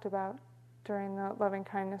Donald talked about during the loving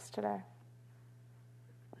kindness today.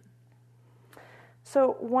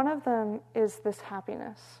 So one of them is this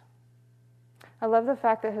happiness. I love the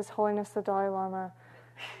fact that His Holiness the Dalai Lama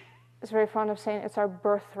is very fond of saying it's our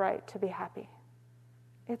birthright to be happy.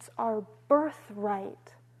 It's our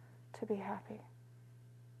birthright to be happy.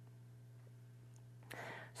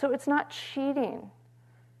 So it's not cheating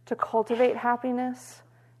to cultivate happiness,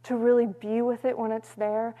 to really be with it when it's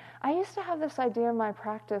there. I used to have this idea in my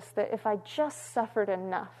practice that if I just suffered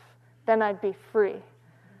enough, then I'd be free.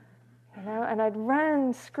 And I'd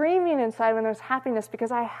run screaming inside when there's happiness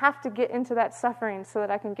because I have to get into that suffering so that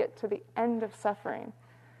I can get to the end of suffering.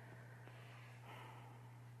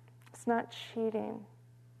 It's not cheating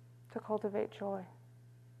to cultivate joy.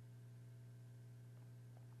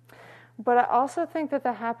 But I also think that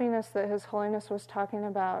the happiness that His Holiness was talking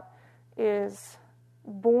about is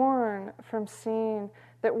born from seeing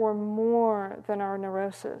that we're more than our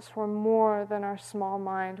neurosis, we're more than our small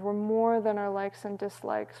mind, we're more than our likes and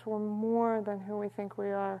dislikes, we're more than who we think we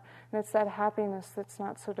are. And it's that happiness that's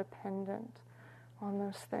not so dependent on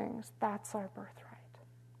those things. That's our birthright.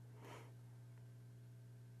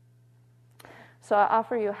 So I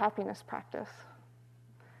offer you a happiness practice,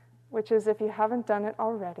 which is, if you haven't done it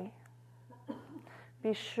already,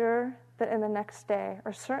 be sure that in the next day,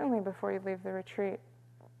 or certainly before you leave the retreat,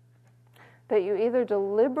 that you either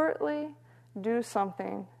deliberately do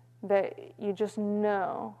something that you just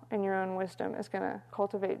know in your own wisdom is going to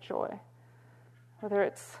cultivate joy. Whether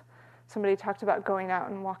it's, somebody talked about going out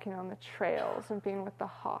and walking on the trails and being with the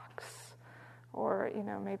hawks, or,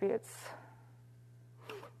 maybe it's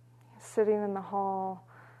sitting in the hall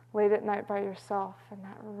late at night by yourself and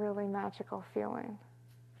that really magical feeling,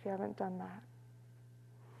 if you haven't done that.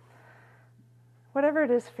 Whatever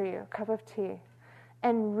it is for you, a cup of tea,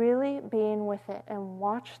 and really being with it, and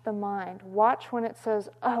watch the mind. Watch when it says,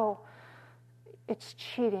 oh, it's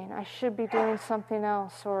cheating, I should be doing something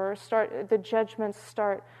else, or the judgments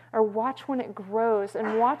start, or watch when it grows,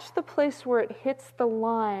 and watch the place where it hits the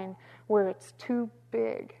line where it's too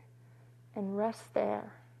big, and rest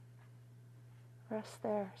there. Rest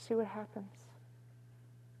there. See what happens.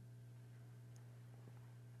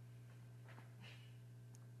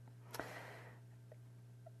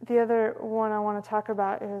 The other one I want to talk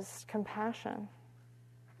about is compassion,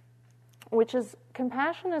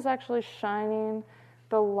 compassion is actually shining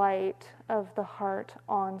the light of the heart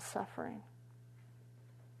on suffering.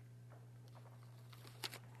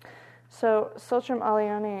 So Tsultrim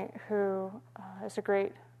Alyoni, who is a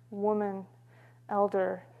great woman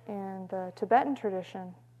elder in the Tibetan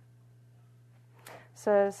tradition,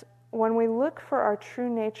 says, when we look for our true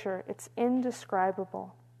nature, it's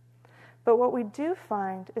indescribable. But what we do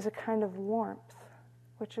find is a kind of warmth,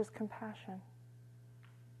 which is compassion.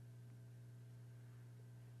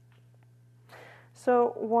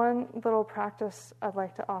 So one little practice I'd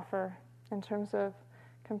like to offer in terms of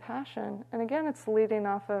compassion, and again, it's leading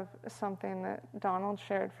off of something that Donald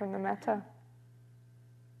shared from the Metta.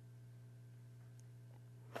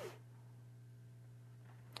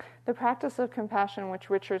 The practice of compassion,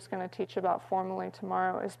 which Richard's going to teach about formally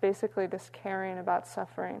tomorrow, is basically this caring about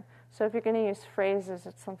suffering. So if you're going to use phrases,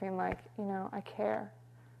 it's something like, I care.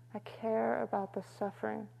 I care about the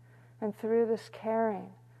suffering. And through this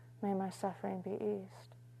caring, may my suffering be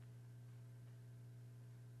eased.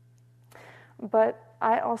 But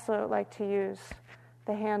I also like to use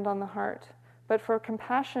the hand on the heart. But for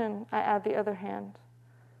compassion, I add the other hand.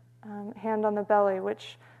 Hand on the belly,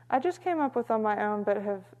 which I just came up with on my own, but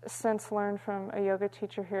have since learned from a yoga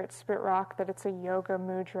teacher here at Spirit Rock that it's a yoga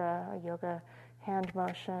mudra, a yoga hand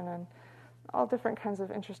motion, and all different kinds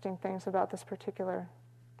of interesting things about this particular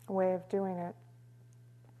way of doing it.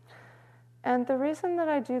 And the reason that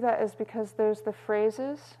I do that is because there's the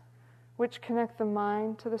phrases which connect the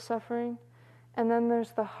mind to the suffering, and then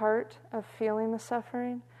there's the heart of feeling the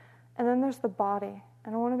suffering, and then there's the body.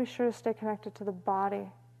 And I want to be sure to stay connected to the body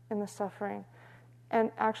in the suffering, and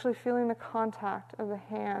actually feeling the contact of the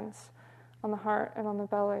hands on the heart and on the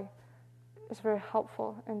belly is very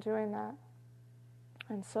helpviful in doing that.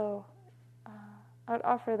 And so I would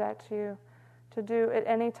offer that to you to do at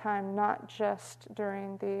any time, not just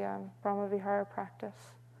during the Brahma-vihara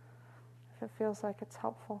practice, if it feels like it's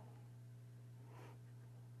helpful.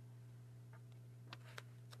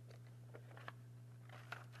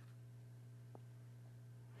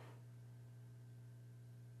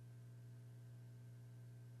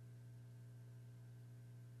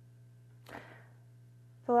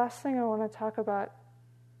 The last thing I want to talk about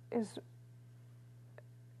is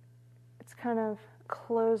it's kind of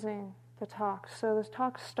closing the talk. So this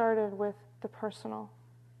talk started with the personal,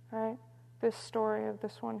 right? This story of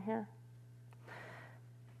this one here.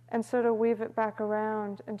 And so to weave it back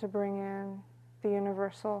around and to bring in the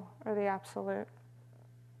universal or the absolute.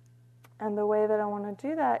 And the way that I want to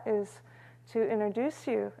do that is to introduce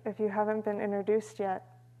you, if you haven't been introduced yet,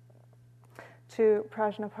 to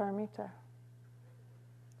Prajnaparamita.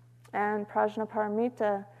 And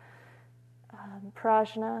Prajnaparamita,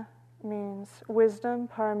 prajna means wisdom,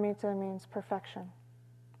 paramita means perfection.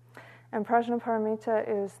 And Prajnaparamita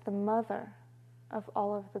is the mother of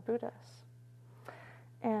all of the Buddhas.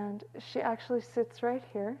 And she actually sits right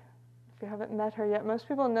here. If you haven't met her yet, most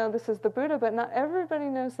people know this is the Buddha, but not everybody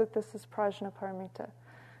knows that this is Prajnaparamita,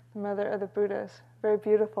 the mother of the Buddhas. Very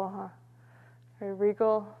beautiful, huh? Very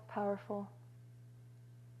regal, powerful.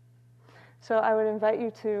 So I would invite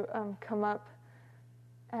you to come up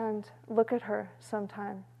and look at her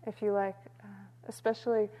sometime, if you like.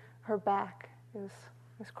 Especially her back is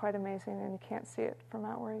quite amazing, and you can't see it from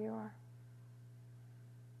out where you are.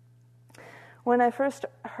 When I first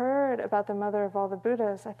heard about the mother of all the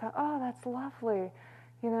Buddhas, I thought, oh, that's lovely,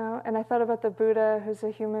 and I thought about the Buddha who's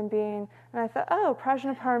a human being, and I thought, oh,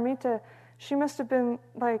 Prajnaparamita, she must have been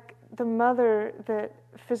like the mother that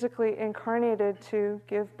physically incarnated to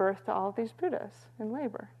give birth to all of these Buddhas in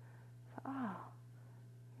labor. Oh,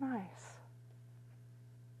 nice.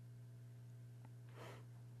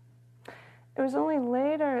 It was only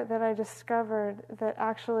later that I discovered that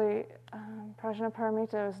actually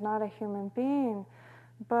Prajnaparamita is not a human being,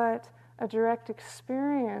 but a direct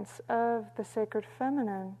experience of the sacred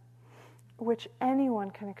feminine, which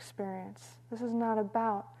anyone can experience. This is not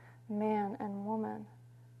about man and woman.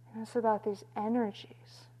 It's about these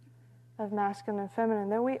energies of masculine and feminine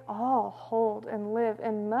that we all hold and live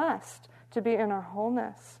and must to be in our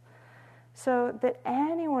wholeness, so that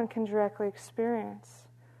anyone can directly experience.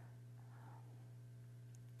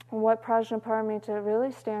 And what Prajnaparamita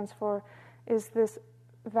really stands for is this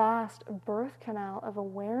vast birth canal of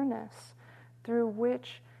awareness through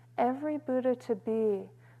which every Buddha to be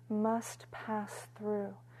must pass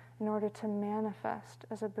through in order to manifest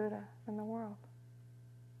as a Buddha in the world.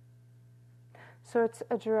 So it's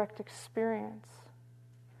a direct experience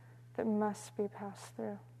that must be passed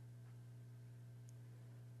through.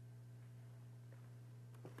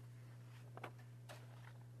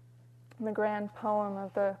 In the grand poem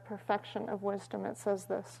of the perfection of wisdom, it says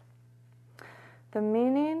this: the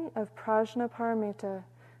meaning of Prajnaparamita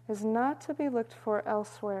is not to be looked for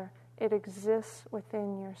elsewhere. It exists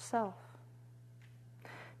within yourself.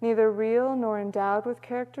 Neither real nor endowed with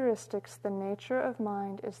characteristics, the nature of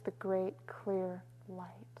mind is the great clear light.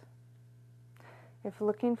 If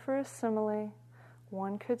looking for a simile,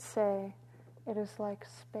 one could say it is like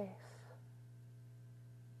space.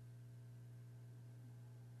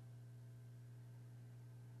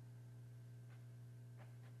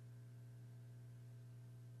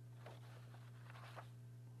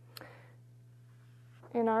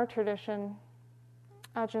 In our tradition,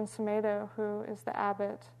 Ajahn Sumedho, who is the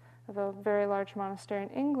abbot of a very large monastery in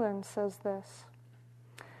England, says this: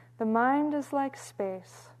 the mind is like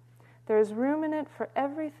space. There is room in it for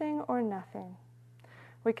everything or nothing.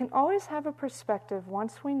 We can always have a perspective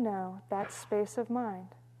once we know that space of mind,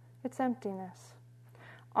 its emptiness.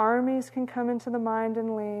 Armies can come into the mind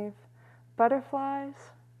and leave, butterflies,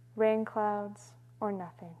 rain clouds, or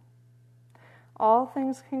nothing. All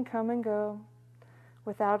things can come and go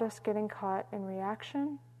without us getting caught in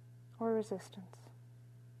reaction or resistance.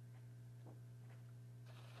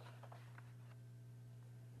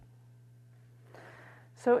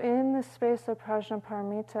 So in the space of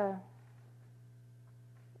Prajnaparamita,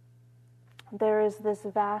 there is this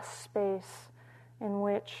vast space in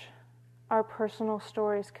which our personal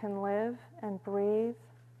stories can live and breathe.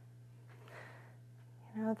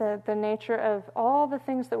 The nature of all the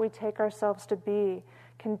things that we take ourselves to be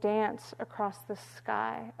can dance across the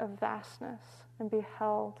sky of vastness and be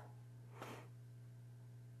held.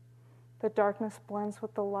 The darkness blends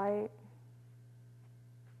with the light.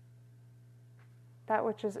 That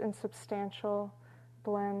which is insubstantial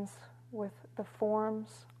blends with the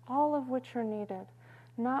forms, all of which are needed.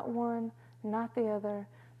 Not one, not the other.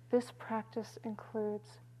 This practice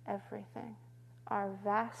includes everything. Our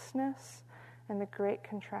vastness and the great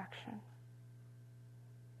contraction.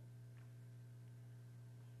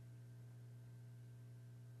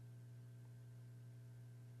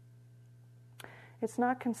 It's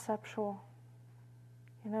not conceptual.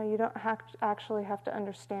 You don't actually have to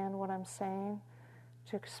understand what I'm saying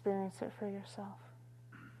to experience it for yourself.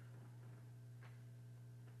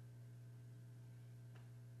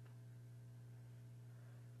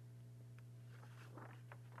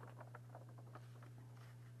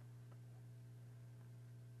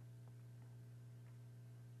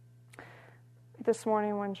 This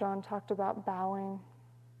morning when John talked about bowing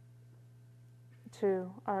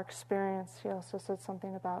to our experience, he also said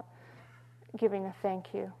something about giving a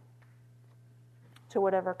thank you to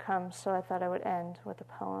whatever comes, so I thought I would end with a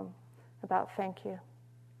poem about thank you.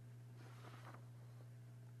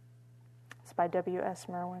 It's by W.S.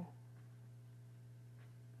 Merwin.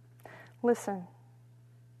 Listen.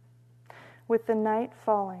 With the night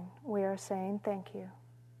falling, we are saying thank you.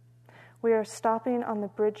 We are stopping on the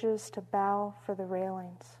bridges to bow for the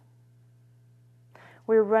railings.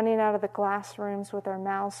 We are running out of the glass rooms with our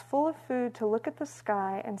mouths full of food to look at the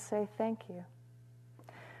sky and say thank you.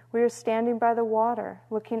 We are standing by the water,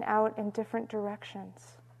 looking out in different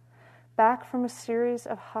directions. back from a series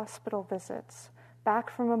of hospital visits, back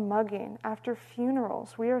from a mugging, after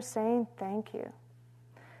funerals, we are saying thank you.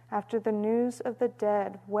 After the news of the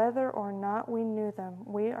dead, whether or not we knew them,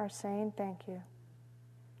 we are saying thank you.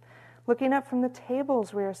 Looking up from the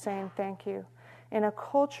tables, we are saying thank you. In a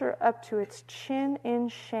culture up to its chin in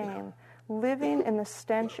shame, living in the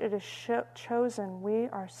stench it has chosen, we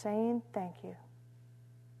are saying thank you.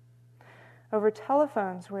 Over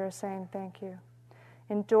telephones, we are saying thank you.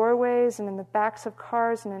 In doorways and in the backs of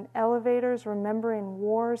cars and in elevators, remembering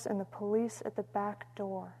wars and the police at the back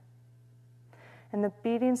door. In the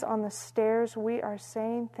beatings on the stairs, we are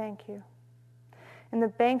saying thank you. In the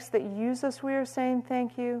banks that use us, we are saying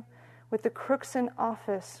thank you. With the crooks in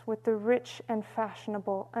office, with the rich and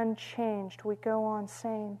fashionable, unchanged, we go on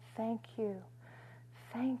saying thank you,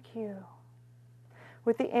 thank you.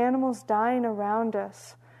 With the animals dying around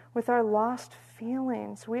us, with our lost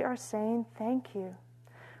feelings, we are saying thank you.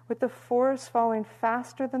 With the forest falling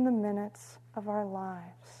faster than the minutes of our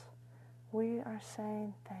lives, we are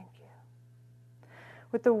saying thank you.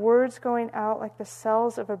 With the words going out like the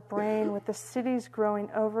cells of a brain, with the cities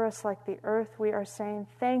growing over us like the earth, we are saying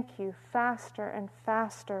thank you faster and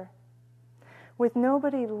faster. With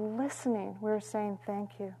nobody listening, we are saying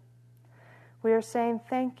thank you. We are saying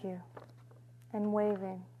thank you and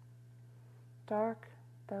waving, dark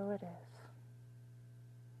though it is.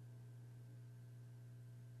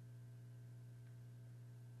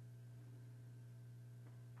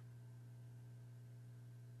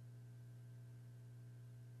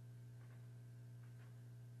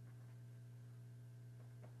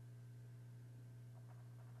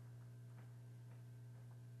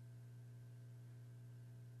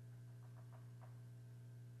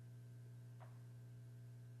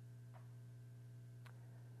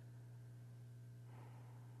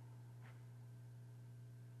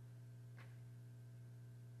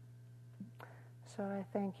 So I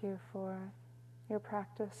thank you for your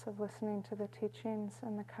practice of listening to the teachings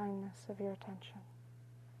and the kindness of your attention.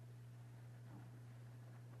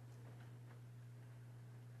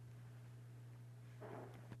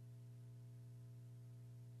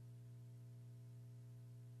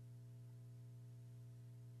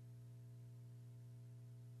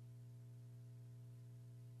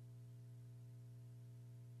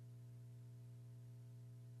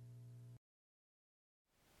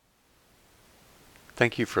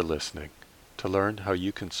 Thank you for listening. To learn how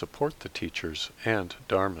you can support the teachers and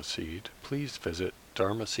Dharma Seed, please visit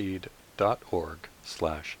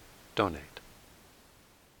dharmaseed.org/donate.